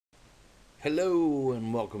Hello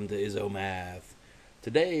and welcome to ISOmath.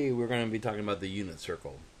 Today we're going to be talking about the unit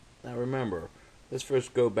circle. Now remember, let's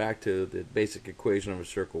first go back to the basic equation of a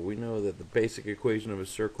circle. We know that the basic equation of a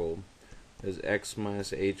circle is x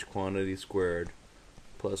minus h quantity squared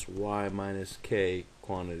plus y minus k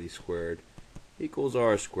quantity squared equals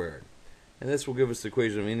r squared. And this will give us the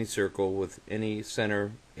equation of any circle with any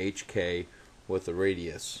center hk with a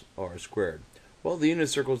radius r squared. Well, the unit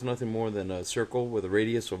circle is nothing more than a circle with a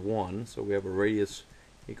radius of 1, so we have a radius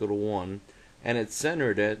equal to 1, and it's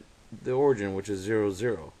centered at the origin, which is 0,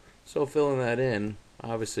 0. So filling that in,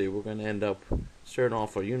 obviously we're going to end up starting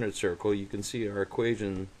off a unit circle. You can see our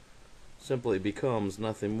equation simply becomes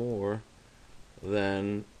nothing more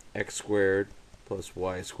than x squared plus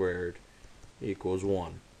y squared equals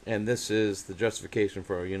 1. And this is the justification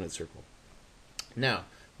for our unit circle. Now,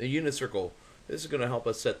 the unit circle, this is going to help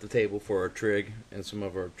us set the table for our trig and some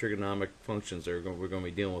of our trigonometric functions that we're going to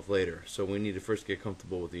be dealing with later. So we need to first get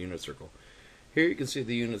comfortable with the unit circle. Here you can see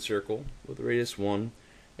the unit circle with the radius 1,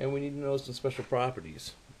 and we need to know some special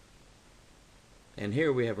properties. And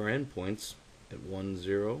here we have our endpoints at 1,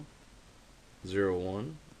 0, 0,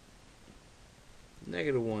 1,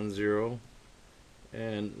 negative 1, 0,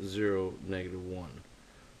 and 0, negative 1.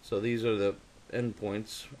 So these are the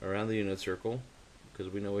endpoints around the unit circle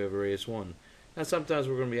because we know we have a radius 1. Now sometimes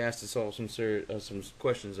we're going to be asked to solve some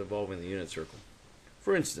questions involving the unit circle.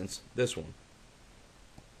 For instance, this one.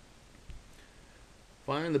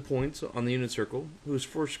 Find the points on the unit circle whose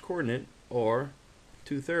first coordinate are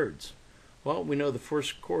 2/3. Well, we know the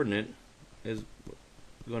first coordinate is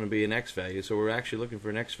going to be an x value, so we're actually looking for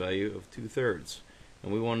an x value of 2/3.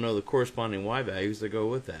 And we want to know the corresponding y values that go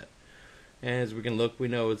with that. And as we can look, we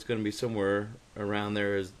know it's going to be somewhere around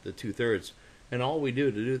there as the 2/3. And all we do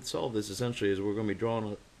to solve this essentially is we're going to be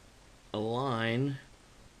drawing a line,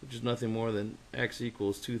 which is nothing more than x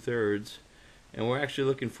equals 2/3, and we're actually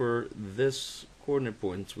looking for this coordinate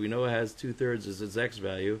point. We know it has 2/3 as its x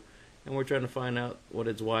value, and we're trying to find out what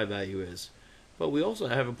its y value is. But we also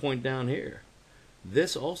have a point down here.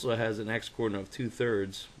 This also has an x coordinate of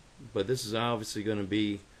 2/3, but this is obviously going to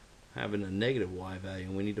be having a negative y value,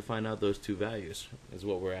 and we need to find out those two values is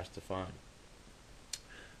what we're asked to find.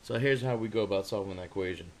 So here's how we go about solving that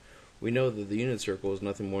equation. We know that the unit circle is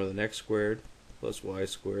nothing more than x squared plus y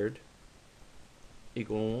squared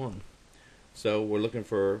equal 1. So we're looking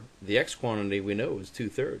for the x quantity we know is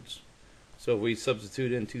 2/3. So if we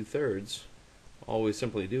substitute in 2/3, all we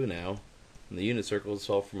simply do now in the unit circle is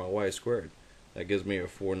solve for my y squared. That gives me a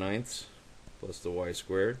 4/9 plus the y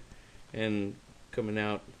squared, and coming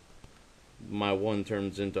out my 1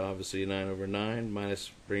 turns into obviously 9/9 minus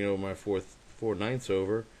bringing over my 4/9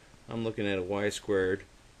 over. I'm looking at a y squared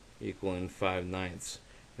equaling 5/9.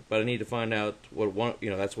 But I need to find out what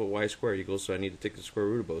that's what y squared equals, so I need to take the square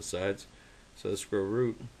root of both sides. So the square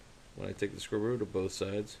root, when I take the square root of both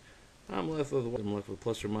sides, I'm left with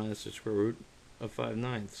plus or minus the square root of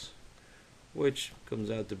 5/9, which comes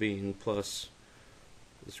out to being plus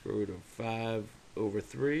the square root of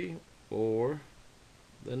 5/3 or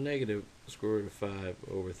the negative square root of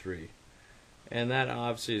 5/3. And that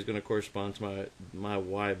obviously is going to correspond to my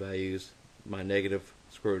y values, my negative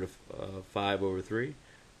square root of 5/3,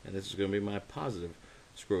 and this is going to be my positive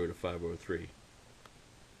square root of 5/3.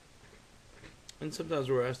 And sometimes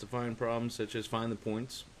we're asked to find problems such as find the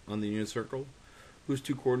points on the unit circle whose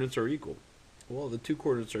two coordinates are equal. Well, the two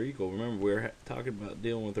coordinates are equal. Remember, we're talking about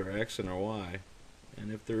dealing with our x and our y, and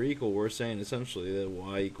if they're equal, we're saying essentially that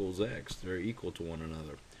y equals x. They're equal to one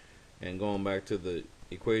another. And going back to the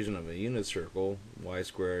equation of a unit circle, x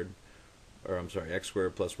squared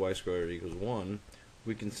plus y squared equals 1,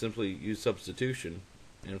 we can simply use substitution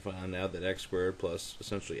and find out that x squared plus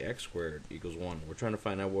essentially x squared equals 1. We're trying to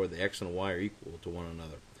find out where the x and y are equal to one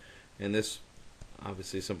another. And this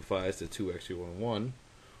obviously simplifies to 2x equal 1,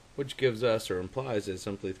 which gives us or implies that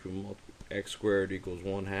simply through x squared equals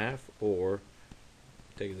 1/2, or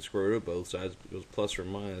taking the square root of both sides goes plus or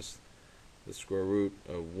minus the square root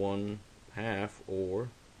of 1/2, or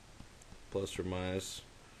plus or minus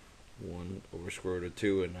 1 over square root of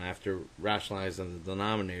 2, and after rationalizing the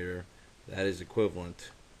denominator, that is equivalent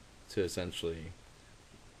to essentially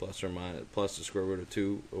plus the square root of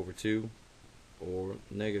 2/2 or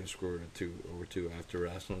negative square root of 2/2 after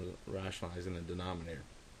rationalizing the denominator.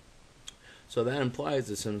 So that implies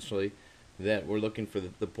essentially that we're looking for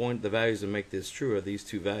the values that make this true are these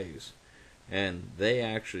two values, and they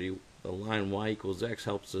actually, the line y equals x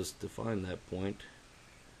helps us define that point.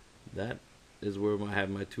 That is where I have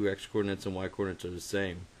my two x coordinates and y coordinates are the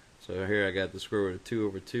same. So here I got the square root of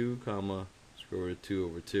 2/2, comma, square root of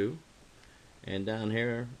 2/2. And down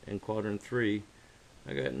here in quadrant 3,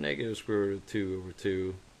 I got negative square root of 2 over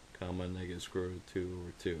 2, comma, negative square root of 2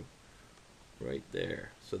 over 2. Right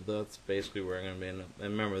there. So that's basically where I'm going to end up.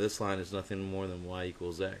 And remember, this line is nothing more than y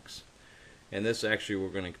equals x. And this actually we're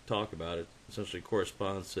going to talk about it essentially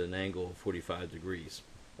corresponds to an angle of 45 degrees,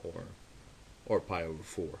 or pi over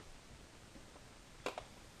 4.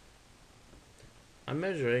 I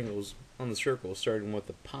measure angles on the circle starting with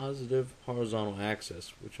the positive horizontal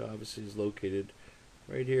axis, which obviously is located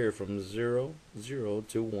right here from 0, 0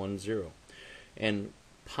 to 1, 0. And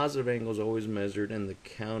positive angle is always measured in the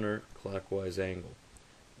counterclockwise angle.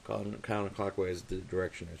 Counterclockwise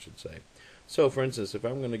direction, I should say. So, for instance, if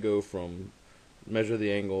I'm going to go from measure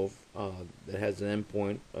the angle that has an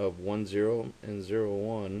endpoint of 1, 0 and 0,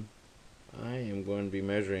 1, I am going to be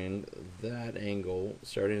measuring that angle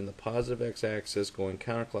starting in the positive x-axis going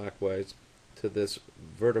counterclockwise to this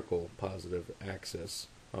vertical positive axis.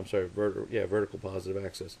 I'm sorry, vertical positive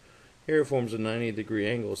axis. Here it forms a 90-degree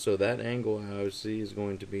angle, so that angle obviously is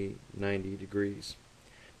going to be 90 degrees.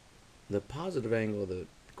 The positive angle that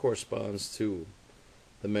corresponds to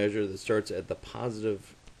the measure that starts at the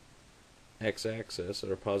positive x-axis,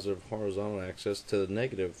 or positive horizontal axis, to the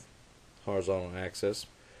negative horizontal axis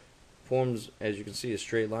forms, as you can see, a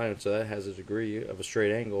straight line, so that has a degree of a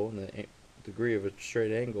straight angle, and the degree of a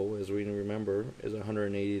straight angle, as we remember, is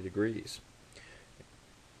 180 degrees.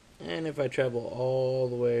 And if I travel all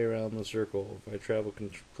the way around the circle, if I travel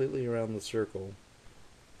completely around the circle,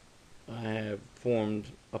 I have formed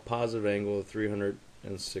a positive angle of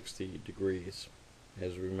 360 degrees.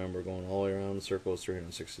 As we remember, going all the way around the circle is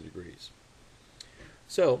 360 degrees.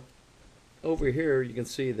 So, over here you can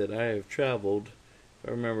see that I have traveled, if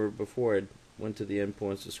I remember before I went to the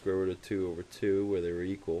endpoints of square root of 2 over 2, where they were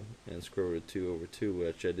equal, and square root of 2 over 2,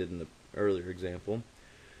 which I did in the earlier example.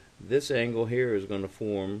 This angle here is going to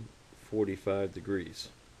form 45 degrees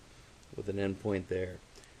with an endpoint there.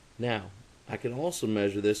 Now, I can also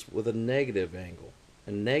measure this with a negative angle.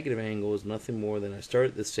 A negative angle is nothing more than I start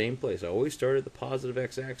at the same place. I always start at the positive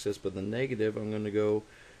x-axis, but the negative I'm going to go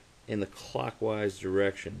in the clockwise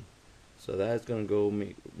direction. So that's going to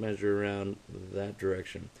go measure around that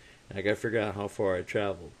direction. And I got to figure out how far I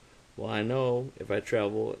traveled. Well, I know if I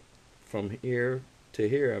travel from here to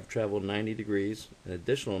here, I've traveled 90 degrees, an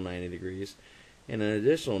additional 90 degrees, and an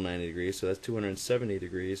additional 90 degrees, so that's 270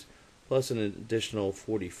 degrees, plus an additional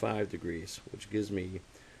 45 degrees, which gives me,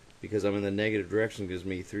 because I'm in the negative direction, gives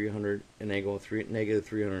me an angle of negative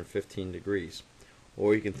 315 degrees.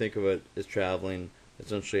 Or you can think of it as traveling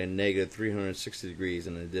essentially a negative 360 degrees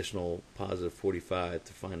and an additional positive 45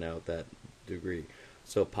 to find out that degree.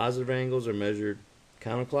 So positive angles are measured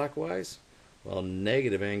counterclockwise, while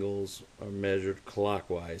negative angles are measured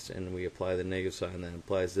clockwise, and we apply the negative sign that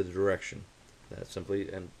implies the direction. That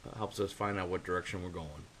simply and helps us find out what direction we're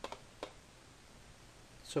going.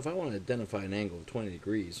 So if I want to identify an angle of 20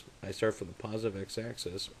 degrees, I start from the positive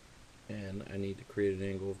x-axis, and I need to create an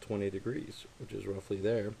angle of 20 degrees, which is roughly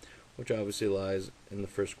there, which obviously lies in the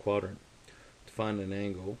first quadrant. To find an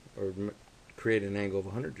angle, or create an angle of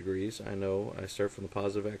 100 degrees, I know I start from the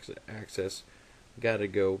positive x-axis, got to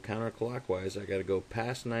go counterclockwise. I got to go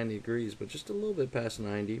past 90 degrees, but just a little bit past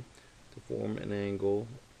 90 to form an angle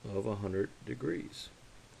of 100 degrees,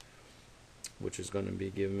 which is going to be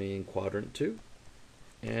giving me in quadrant 2.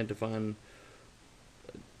 And to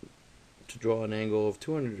draw an angle of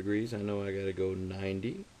 200 degrees, I know I got to go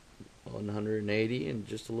 90, 180, and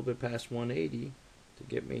just a little bit past 180 to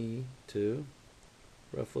get me to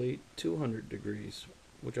roughly 200 degrees,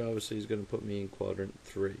 which obviously is going to put me in quadrant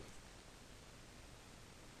 3.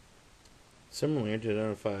 Similarly, to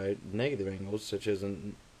identify negative angles, such as a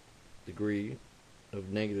degree of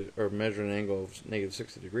negative, or measure an angle of negative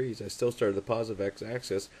 60 degrees, I still start at the positive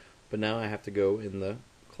x-axis, but now I have to go in the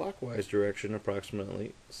clockwise direction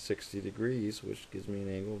approximately 60 degrees, which gives me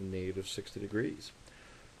an angle of negative 60 degrees.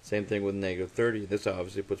 Same thing with negative 30. This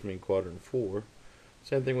obviously puts me in quadrant 4.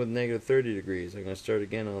 Same thing with negative 30 degrees. I'm going to start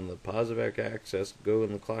again on the positive x-axis, go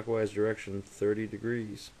in the clockwise direction 30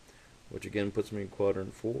 degrees, which again puts me in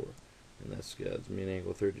quadrant 4. And that's gives me an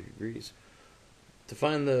angle of 30 degrees. To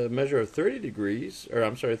find the measure of 30 degrees, or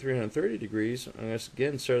I'm sorry, 330 degrees, I'm going to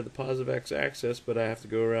again start at the positive x-axis, but I have to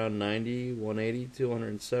go around 90, 180,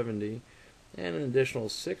 270, and an additional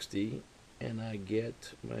 60, and I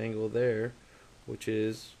get my angle there, which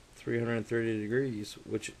is 330 degrees,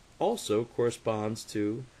 which also corresponds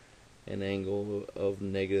to an angle of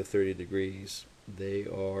negative 30 degrees. They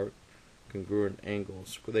are congruent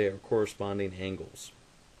angles. They are corresponding angles.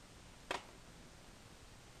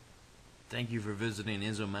 Thank you for visiting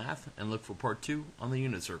InzoMath, and look for part 2 on the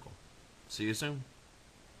unit circle. See you soon.